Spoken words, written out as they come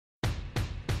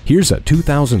Here's a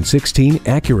 2016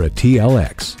 Acura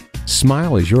TLX.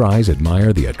 Smile as your eyes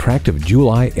admire the attractive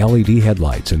jewel-eye LED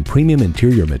headlights and premium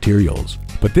interior materials.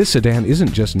 But this sedan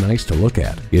isn't just nice to look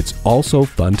at, it's also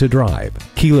fun to drive.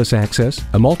 Keyless access,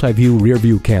 a multi-view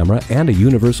rear-view camera, and a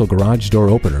universal garage door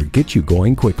opener get you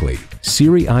going quickly.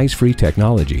 Siri Eyes-Free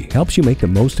technology helps you make the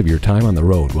most of your time on the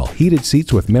road, while heated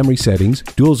seats with memory settings,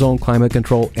 dual-zone climate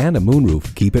control, and a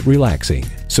moonroof keep it relaxing.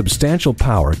 Substantial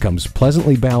power comes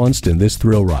pleasantly balanced in this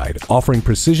thrill ride, offering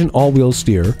precision all-wheel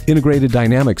steer, integrated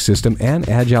dynamic system, and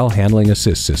agile handling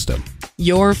assist system.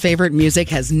 Your favorite music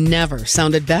has never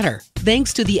sounded better,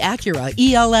 thanks to the Acura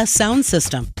ELS sound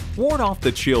system. Ward off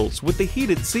the chills with the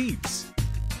heated seats.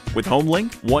 With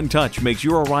HomeLink, one touch makes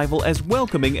your arrival as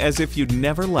welcoming as if you'd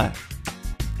never left.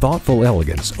 Thoughtful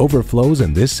elegance overflows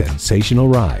in this sensational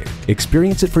ride.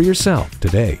 Experience it for yourself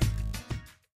today.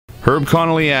 Herb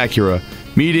Connolly Acura,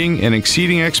 meeting and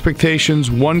exceeding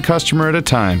expectations one customer at a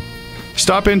time.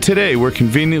 Stop in today. We're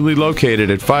conveniently located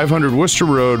at 500 Worcester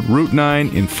Road, Route 9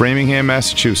 in Framingham,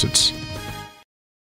 Massachusetts.